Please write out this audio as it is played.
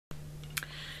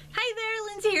Hi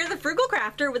there, Lindsay here, the Frugal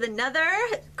Crafter, with another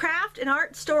craft and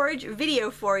art storage video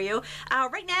for you.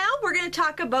 Right now we're going to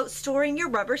talk about storing your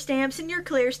rubber stamps and your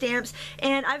clear stamps,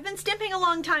 and I've been stamping a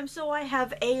long time, so I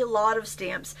have a lot of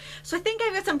stamps. So I think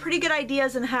I've got some pretty good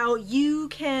ideas on how you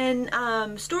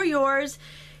can store yours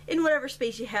in whatever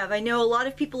space you have. I know a lot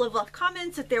of people have left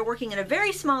comments that they're working in a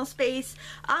very small space.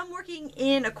 I'm working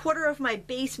in a quarter of my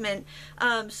basement,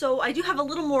 so I do have a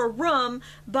little more room,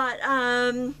 but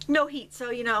no heat, so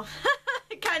you know,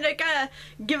 kind of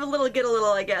give a little, get a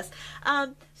little, I guess.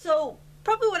 So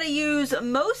probably what I use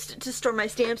most to store my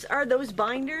stamps are those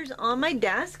binders on my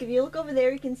desk. If you look over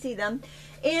there, you can see them.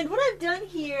 And what I've done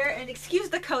here, and excuse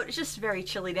the coat, it's just very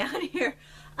chilly down here.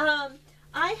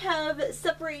 I have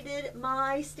separated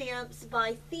my stamps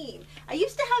by theme. I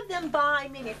used to have them by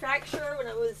manufacturer when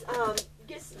I was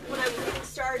getting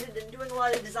started and doing a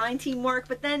lot of design team work,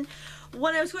 but then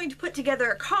when I was going to put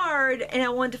together a card and I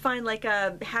wanted to find like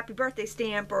a happy birthday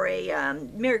stamp or a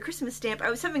Merry Christmas stamp, I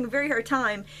was having a very hard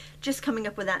time just coming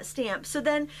up with that stamp. So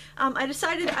then I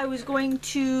decided I was going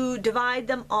to divide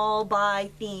them all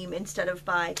by theme instead of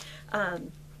by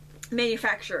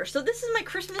manufacturer. So this is my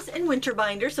Christmas and winter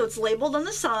binder, so it's labeled on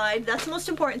the side. That's the most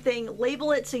important thing.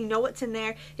 Label it so you know what's in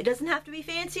there. It doesn't have to be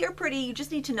fancy or pretty, you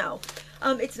just need to know.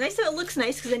 It's nice that it looks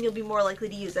nice because then you'll be more likely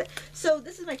to use it. So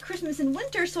this is my Christmas and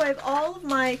winter, so I have all of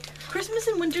my Christmas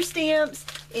and winter stamps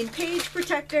in page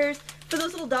protectors. For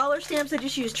those little dollar stamps, I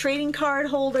just use trading card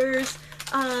holders.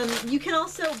 You can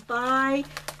also buy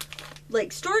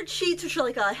like storage sheets, which are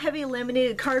like a heavy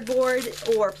laminated cardboard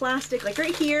or plastic, like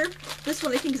right here. This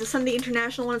one I think is a Sunday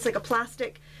International one. It's like a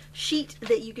plastic sheet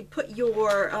that you could put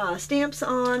your stamps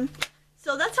on.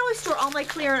 So that's how I store all my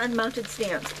clear and unmounted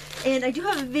stamps. And I do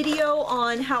have a video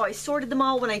on how I sorted them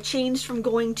all when I changed from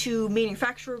going to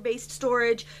manufacturer-based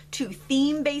storage to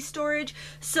theme-based storage.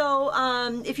 So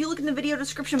if you look in the video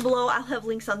description below, I'll have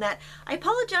links on that. I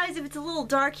apologize if it's a little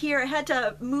dark here. I had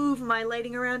to move my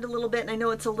lighting around a little bit, and I know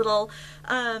it's a little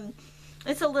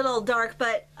dark,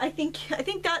 but I think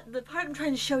that the part I'm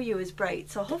trying to show you is bright.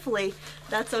 So hopefully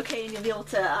that's okay, and you'll be able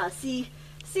to see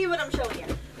what I'm showing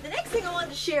you. The next thing I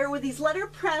wanted to share were these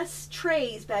letterpress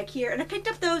trays back here, and I picked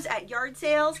up those at yard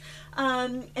sales,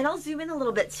 and I'll zoom in a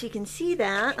little bit so you can see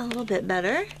that a little bit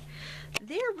better.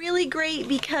 They're really great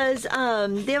because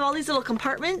they have all these little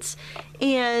compartments,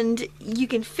 and you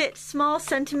can fit small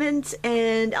sentiments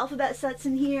and alphabet sets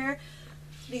in here.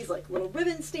 These like little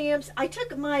ribbon stamps. I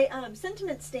took my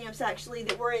sentiment stamps actually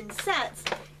that were in sets,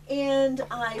 and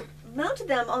I mounted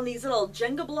them on these little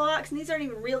Jenga blocks, and these aren't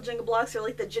even real Jenga blocks. They're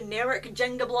like the generic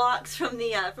Jenga blocks from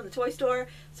the toy store.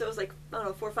 So it was like, I don't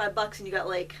know, $4 or $5, and you got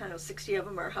like, I don't know, 60 of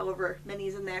them or however many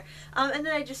is in there. And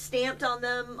then I just stamped on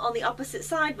them on the opposite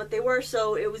side what they were,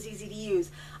 so it was easy to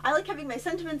use. I like having my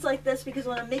sentiments like this because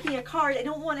when I'm making a card, I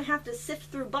don't want to have to sift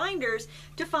through binders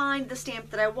to find the stamp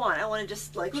that I want. I want to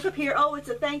just like look up here, oh, it's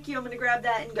a thank you, I'm going to grab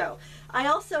that and go. I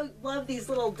also love these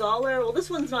little dollar, well, this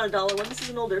one's not a dollar one, this is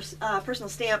an older personal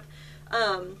stamp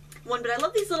one, but I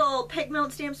love these little peg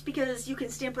mount stamps because you can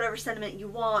stamp whatever sentiment you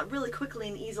want really quickly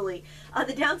and easily.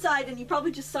 The downside, and you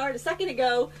probably just saw it a second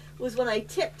ago, was when I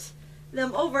tipped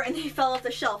them over and they fell off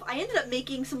the shelf. I ended up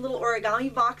making some little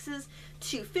origami boxes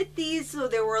to fit these so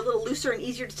they were a little looser and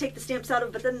easier to take the stamps out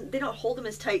of, but then they don't hold them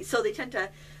as tight, so they tend to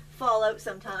fall out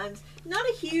sometimes. Not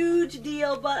a huge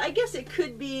deal, but I guess it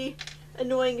could be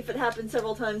annoying if it happens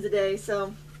several times a day,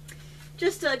 so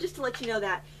just to let you know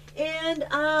that. And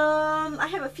I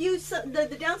have a few,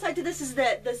 the downside to this is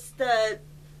that the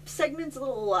segments,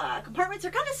 little compartments are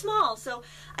kind of small, so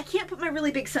I can't put my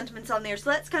really big sentiments on there, so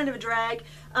that's kind of a drag.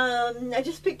 I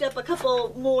just picked up a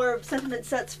couple more sentiment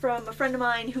sets from a friend of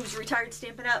mine who's a retired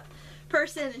Stampin' Up!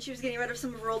 Person, and she was getting rid of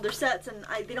some of her older sets, and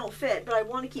they don't fit, but I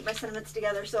want to keep my sentiments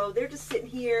together, so they're just sitting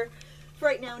here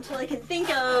right now until I can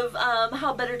think of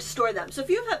how better to store them. So if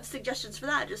you have suggestions for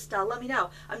that, just let me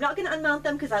know. I'm not going to unmount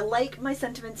them because I like my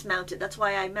sentiments mounted. That's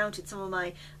why I mounted some of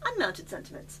my unmounted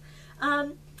sentiments.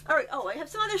 Alright, oh, I have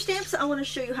some other stamps I want to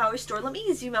show you how I store. Let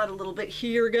me zoom out a little bit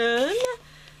here again.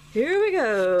 Here we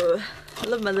go. I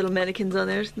love my little mannequins on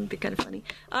there. It's going to be kind of funny.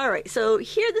 Alright, so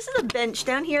here, this is a bench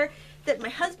down here that my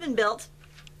husband built,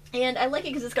 and I like it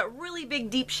because it's got really big,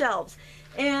 deep shelves.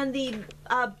 And the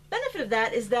benefit of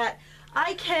that is that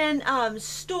I can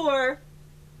store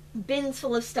bins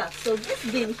full of stuff. So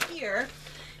this bin here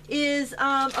is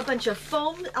a bunch of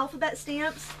foam alphabet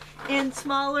stamps and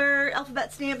smaller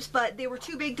alphabet stamps, but they were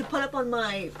too big to put up on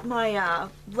my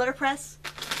letterpress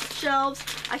shelves.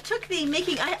 I took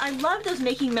the I love those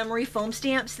making memory foam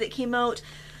stamps that came out,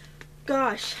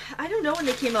 gosh, I don't know when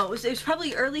they came out. It was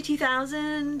probably early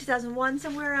 2000, 2001,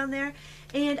 somewhere around there.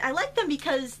 And I like them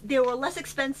because they were less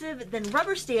expensive than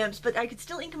rubber stamps, but I could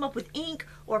still ink them up with ink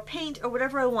or paint or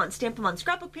whatever I want. Stamp them on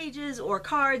scrapbook pages or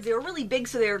cards. They were really big,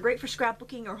 so they were great for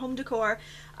scrapbooking or home decor.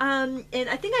 And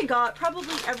I think I got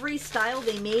probably every style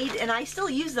they made, and I still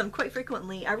use them quite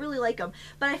frequently. I really like them.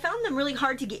 But I found them really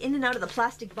hard to get in and out of the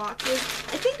plastic boxes.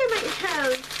 I think I might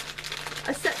have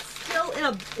a set still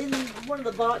in one of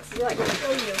the boxes that I can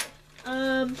show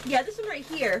you. Yeah, this one right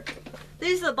here.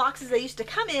 These are the boxes they used to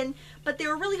come in, but they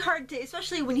were really hard to,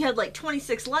 especially when you had like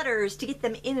 26 letters, to get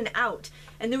them in and out.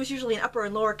 And there was usually an upper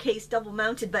and lower case double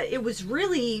mounted, but it was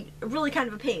really kind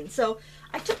of a pain. So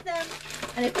I took them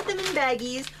and I put them in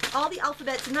baggies, all the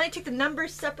alphabets, and then I took the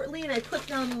numbers separately and I put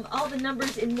them, all the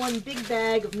numbers in one big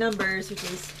bag of numbers, which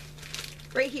is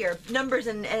right here. Numbers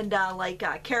and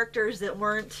characters that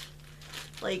weren't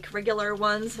like regular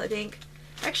ones, I think.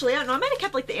 Actually, I don't know, I might have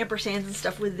kept like the ampersands and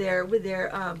stuff with their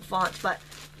font, but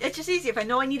it's just easy. If I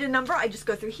know I need a number, I just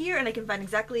go through here and I can find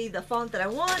exactly the font that I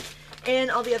want, and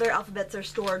all the other alphabets are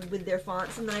stored with their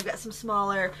fonts. And then I've got some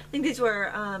smaller, I think these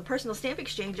were Personal Stamp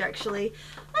Exchange, actually.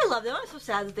 I love them. I'm so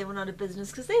sad that they went out of business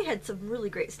because they had some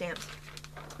really great stamps.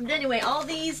 But anyway, all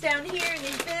these down here in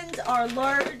these bins are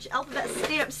large alphabet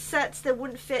stamp sets that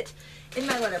wouldn't fit in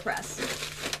my letterpress.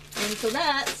 And so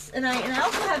that's, and I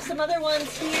also have some other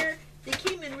ones here. They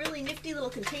came in really nifty little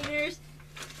containers.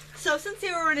 So since they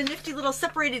were in a nifty little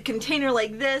separated container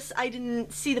like this, I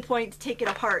didn't see the point to take it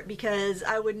apart because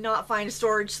I would not find a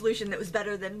storage solution that was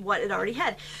better than what it already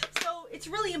had. So it's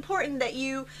really important that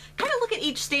you kind of look at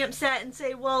each stamp set and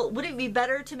say, well, would it be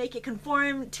better to make it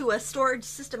conform to a storage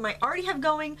system I already have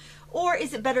going, or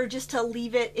is it better just to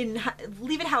leave it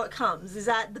how it comes? Is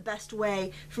that the best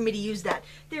way for me to use that?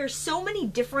 There are so many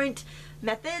different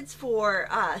methods for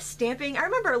stamping. I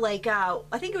remember like I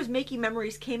think it was Making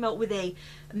Memories came out with a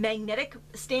magnetic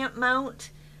stamp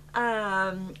mount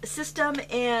system,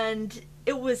 and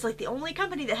it was like the only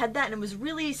company that had that, and it was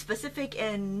really specific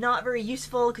and not very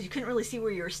useful because you couldn't really see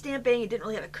where you were stamping. It didn't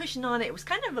really have a cushion on it. It was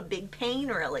kind of a big pain,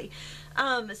 really.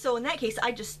 So in that case,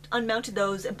 I just unmounted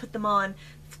those and put them on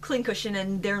clean cushion,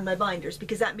 and they're in my binders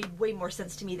because that made way more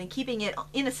sense to me than keeping it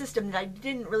in a system that I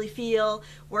didn't really feel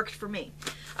worked for me.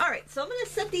 Alright, so I'm going to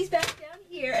set these back down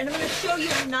here, and I'm going to show you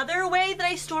another way that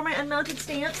I store my unmounted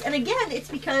stamps. And again,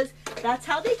 it's because that's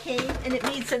how they came, and it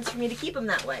made sense for me to keep them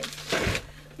that way.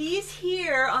 These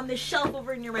here on this shelf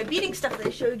over near my beading stuff that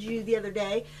I showed you the other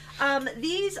day,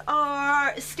 these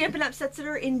are Stampin' Up! Sets that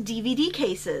are in DVD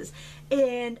cases.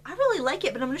 And I really like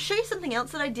it, but I'm going to show you something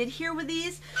else that I did here with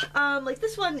these. Like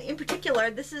this one in particular,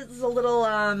 this is a little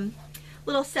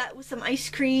little set with some ice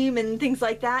cream and things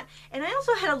like that. And I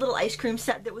also had a little ice cream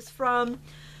set that was from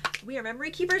We Are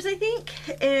Memory Keepers, I think,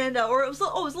 and or it was a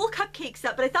little cupcake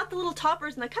set. But I thought the little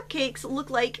toppers and the cupcakes look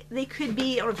like they could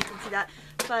be, I don't know if you can see that,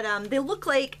 but they look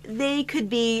like they could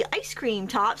be ice cream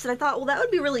tops. And I thought, well, that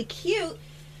would be really cute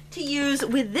to use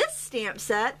with this stamp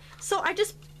set. So I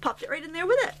just popped it right in there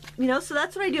with it, you know. So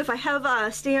that's what I do if I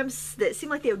have stamps that seem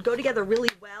like they would go together really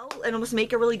well and almost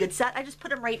make a really good set. I just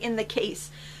put them right in the case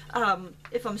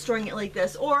if I'm storing it like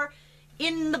this, or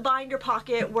in the binder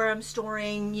pocket where I'm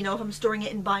storing, you know, if I'm storing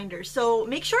it in binders. So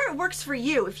make sure it works for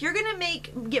you. If you're gonna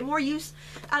get more use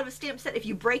out of a stamp set, if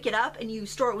you break it up and you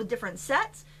store it with different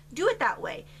sets, do it that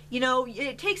way. You know,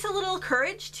 it takes a little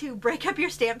courage to break up your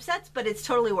stamp sets, but it's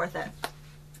totally worth it.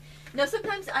 Now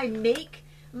sometimes I make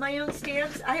my own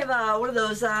stamps. I have one of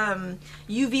those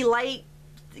UV light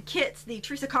kits, the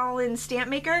Teresa Collins stamp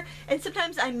maker, and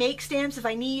sometimes I make stamps if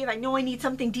I know I need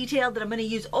something detailed that I'm going to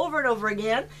use over and over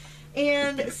again.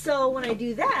 And so when I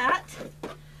do that,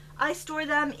 I store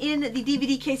them in the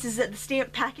DVD cases that the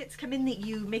stamp packets come in that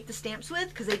you make the stamps with,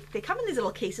 because they come in these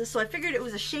little cases. So I figured it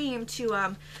was a shame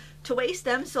to waste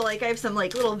them. So like I have some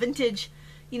like little vintage,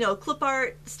 you know, clip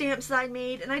art stamps that I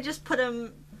made, and I just put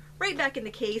them right back in the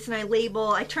case, and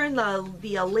I turn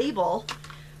the label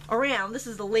around. This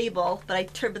is the label that I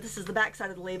turned, but this is the back side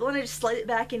of the label, and I just slid it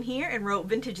back in here and wrote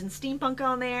vintage and steampunk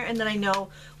on there, and then I know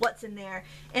what's in there.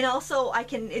 And also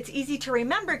it's easy to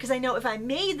remember because I know if I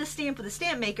made the stamp with a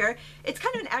stamp maker, it's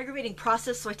kind of an aggravating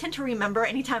process, so I tend to remember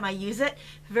anytime I use it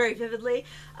very vividly.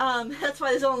 That's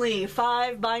why there's only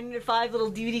five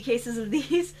little DVD cases of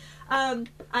these.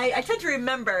 I tend to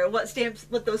remember what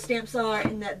those stamps are,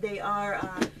 and that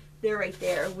they're right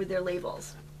there with their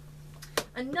labels.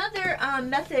 Another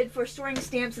method for storing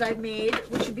stamps that I've made,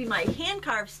 which would be my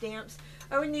hand-carved stamps,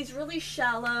 are in these really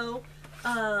shallow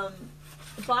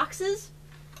boxes.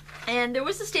 And there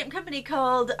was a stamp company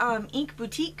called Ink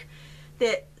Boutique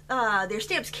that their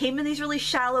stamps came in these really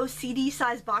shallow CD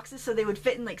size boxes, so they would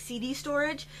fit in like CD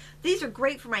storage. These are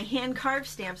great for my hand carved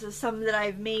stamps. There's some that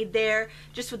I've made there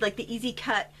just with like the easy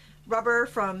cut rubber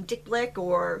from Dick Blick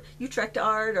or Utrecht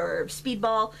Art or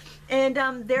Speedball, and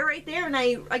they're right there. And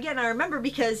I remember,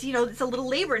 because you know it's a little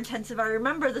labor intensive, I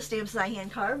remember the stamps that I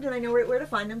hand carved, and I know where to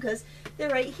find them because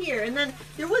they're right here. And then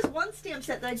there was one stamp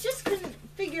set that I just couldn't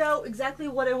figure out exactly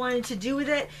what I wanted to do with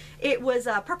it. It was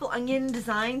Purple Onion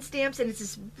design stamps, and it's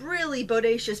this really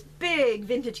bodacious big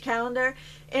vintage calendar,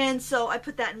 and so I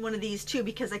put that in one of these too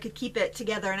because I could keep it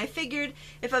together. And I figured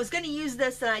if I was going to use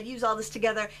this, then I'd use all this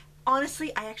together.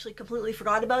 Honestly, I actually completely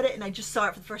forgot about it, and I just saw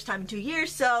it for the first time in 2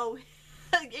 years, so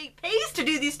it pays to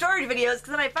do these storage videos because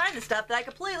then I find the stuff that I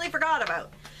completely forgot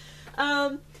about.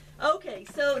 Okay,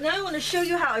 so now I want to show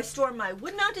you how I store my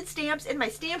wood-mounted stamps in my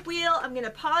stamp wheel. I'm going to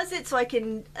pause it so I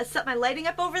can set my lighting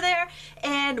up over there,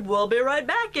 and we'll be right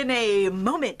back in a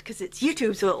moment because it's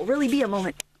YouTube, so it'll really be a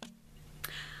moment.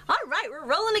 Alright, we're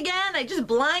rolling again. I just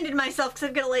blinded myself because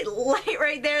I've got a light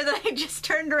right there that I just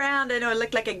turned around. I know I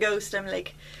look like a ghost. I'm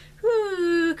like,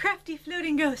 ooh, crafty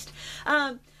floating ghost.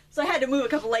 So I had to move a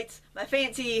couple lights, my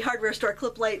fancy hardware store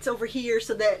clip lights, over here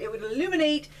so that it would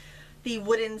illuminate the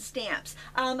wooden stamps.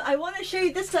 I want to show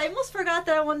you this. I almost forgot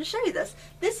that I wanted to show you this.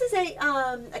 This is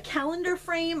a calendar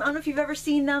frame. I don't know if you've ever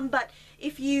seen them, but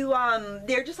if you,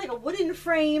 they're just like a wooden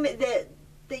frame that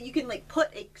you can like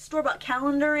put a store-bought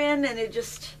calendar in, and it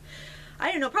just,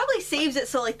 I don't know, probably saves it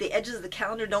so like the edges of the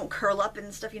calendar don't curl up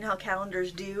and stuff. You know how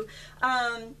calendars do.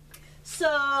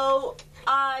 So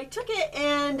I took it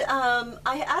and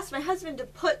I asked my husband to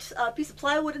put a piece of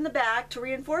plywood in the back to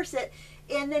reinforce it,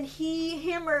 and then he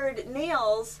hammered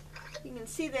nails. You can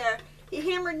see there, he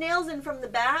hammered nails in from the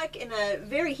back in a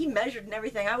very, he measured and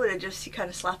everything. I would have just kind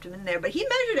of slapped them in there, but he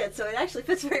measured it so it actually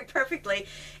fits very perfectly.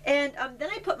 And then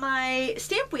I put my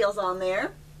stamp wheels on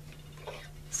there.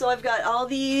 So I've got all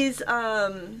these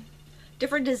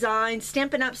different designs,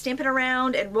 Stampin' Up, Stampin'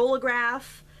 Around, and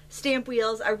Rollograph stamp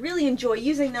wheels. I really enjoy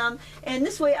using them, and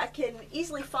this way I can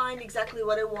easily find exactly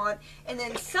what I want. And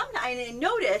then I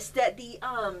noticed that the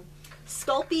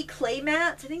Sculpey clay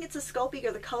mats, I think it's a Sculpey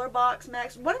or the Color Box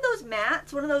Max, one of those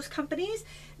mats, one of those companies,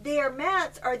 their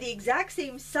mats are the exact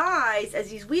same size as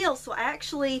these wheels. So I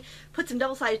actually put some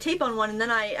double-sided tape on one, and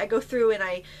then I go through and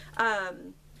I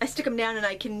stick them down, and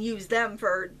I can use them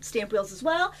for stamp wheels as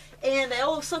well. And I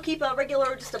also keep a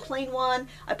regular, just a plain one.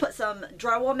 I put some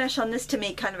drywall mesh on this to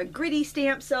make kind of a gritty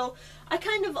stamp. So I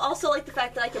kind of also like the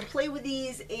fact that I can play with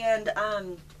these and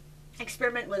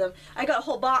experiment with them. I got a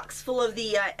whole box full of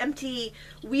the empty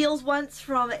wheels once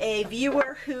from a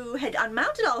viewer who had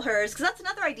unmounted all hers, because that's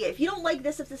another idea. If you don't like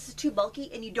this, if this is too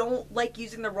bulky and you don't like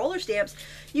using the roller stamps,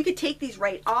 you could take these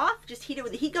right off, just heat it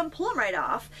with a heat gun, pull them right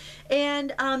off,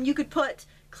 and you could put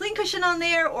cling cushion on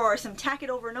there or some tack it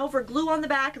over and over, glue on the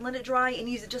back, and let it dry and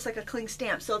use it just like a cling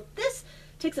stamp. So if this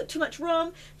takes up too much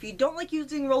room, if you don't like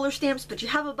using roller stamps but you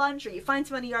have a bunch, or you find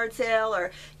some at a yard sale,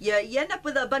 or you end up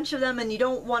with a bunch of them and you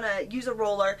don't want to use a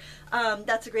roller,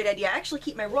 that's a great idea. I actually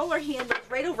keep my roller handles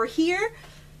right over here,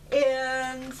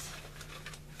 and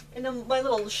in my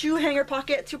little shoe hanger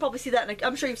pockets. You'll probably see that,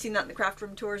 I'm sure you've seen that in the craft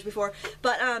room tours before.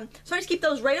 But so I just keep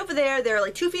those right over there. They're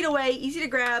like 2 feet away, easy to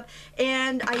grab.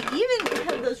 And I even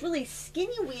have those really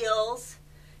skinny wheels.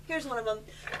 Here's one of them.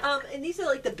 And these are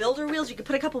like the builder wheels. You can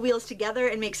put a couple wheels together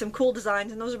and make some cool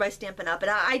designs, and those are by Stampin' Up.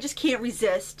 And I just can't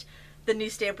resist the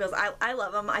new stamp wheels. I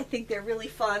love them. I think they're really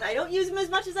fun. I don't use them as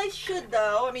much as I should,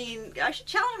 though. I mean, I should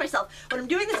challenge myself. When I'm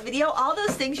doing this video, all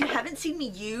those things you haven't seen me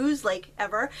use, like,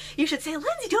 ever, you should say,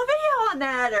 Lindsay, do a video on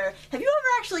that, or have you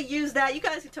ever actually used that? You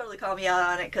guys can totally call me out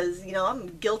on it, because, you know, I'm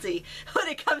guilty when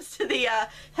it comes to the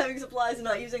having supplies and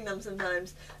not using them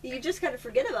sometimes. You just kind of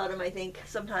forget about them, I think,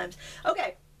 sometimes.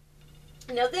 Okay.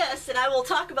 Now this, and I will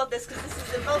talk about this because this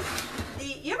is the most,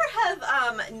 you ever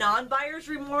have non-buyer's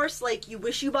remorse, like you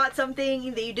wish you bought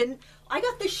something that you didn't? I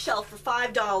got this shelf for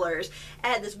 $5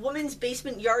 at this woman's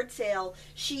basement yard sale.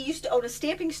 She used to own a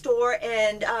stamping store,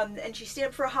 and she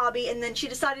stamped for a hobby, and then she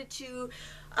decided to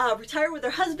retire with her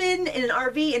husband in an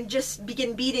RV and just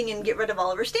begin beating and get rid of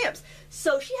all of her stamps.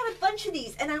 So she had a bunch of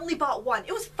these, and I only bought one.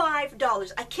 It was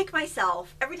 $5. I kick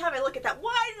myself every time I look at that.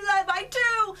 Why did I buy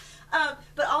two?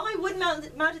 But all my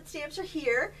wood-mounted stamps are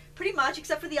here, pretty much,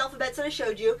 except for the alphabets that I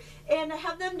showed you. And I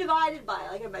have them divided by,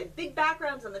 like, I have my big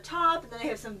backgrounds on the top, and then I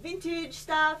have some vintage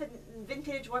stuff, and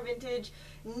vintage, more vintage,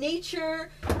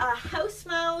 nature, house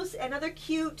mouse, and other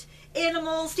cute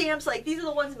animal stamps. Like, these are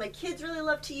the ones my kids really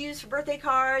love to use for birthday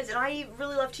cards, and I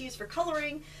really love to use for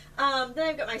coloring. Then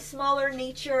I've got my smaller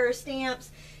nature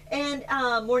stamps. and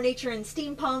more nature and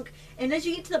steampunk. And as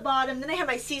you get to the bottom, then I have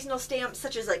my seasonal stamps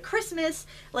such as like Christmas.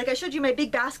 Like I showed you my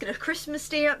big basket of Christmas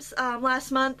stamps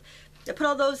last month. I put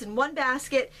all those in one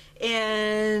basket,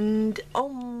 and oh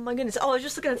my goodness, oh, I was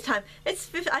just looking at the time. I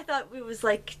thought it was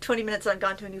like 20 minutes and I've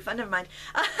gone to a new fun. Never mind.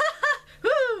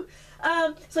 Woo!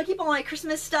 So I keep all my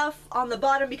Christmas stuff on the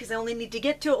bottom because I only need to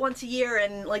get to it once a year,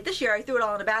 and like this year I threw it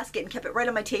all in a basket and kept it right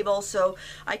on my table so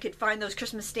I could find those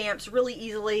Christmas stamps really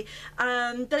easily.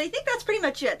 But I think that's pretty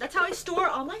much it. That's how I store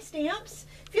all my stamps.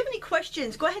 If you have any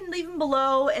questions, go ahead and leave them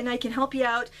below and I can help you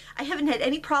out. I haven't had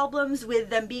any problems with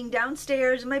them being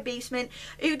downstairs in my basement.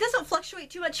 It doesn't fluctuate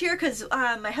too much here because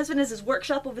my husband has his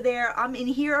workshop over there. I'm in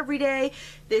here every day.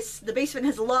 The basement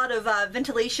has a lot of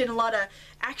ventilation, a lot of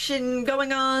action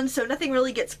going on, so nothing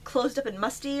really gets closed up and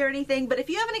musty or anything. But if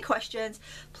you have any questions,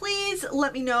 please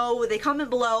let me know with a comment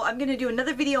below. I'm going to do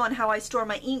another video on how I store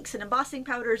my inks and embossing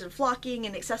powders and flocking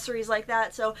and accessories like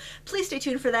that, so please stay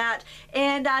tuned for that.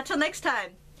 And till next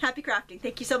time, happy crafting.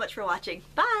 Thank you so much for watching.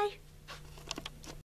 Bye!